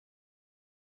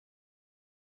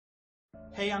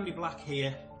Hey, Andy Black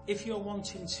here. If you're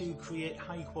wanting to create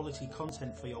high quality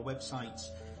content for your websites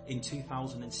in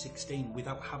 2016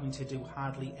 without having to do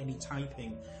hardly any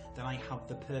typing, then I have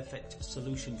the perfect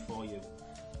solution for you.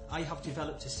 I have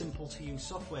developed a simple to use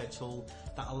software tool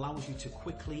that allows you to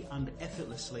quickly and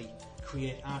effortlessly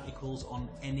create articles on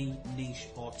any niche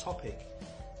or topic.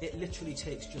 It literally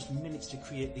takes just minutes to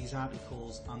create these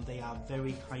articles, and they are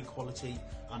very high quality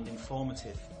and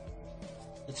informative.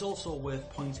 It's also worth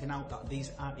pointing out that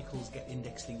these articles get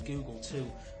indexed in Google too,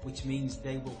 which means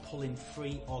they will pull in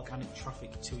free organic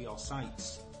traffic to your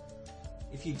sites.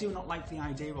 If you do not like the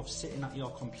idea of sitting at your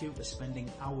computer spending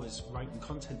hours writing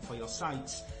content for your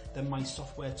sites, then my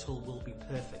software tool will be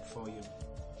perfect for you.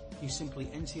 You simply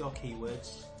enter your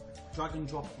keywords, drag and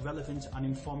drop relevant and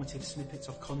informative snippets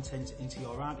of content into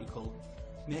your article,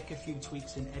 make a few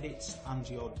tweaks and edits, and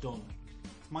you're done.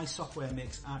 My software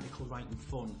makes article writing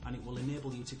fun, and it will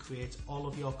enable you to create all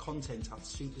of your content at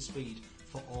super speed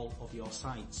for all of your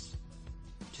sites.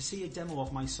 To see a demo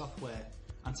of my software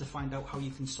and to find out how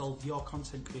you can solve your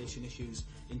content creation issues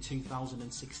in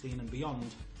 2016 and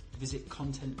beyond, visit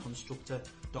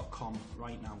contentconstructor.com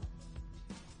right now.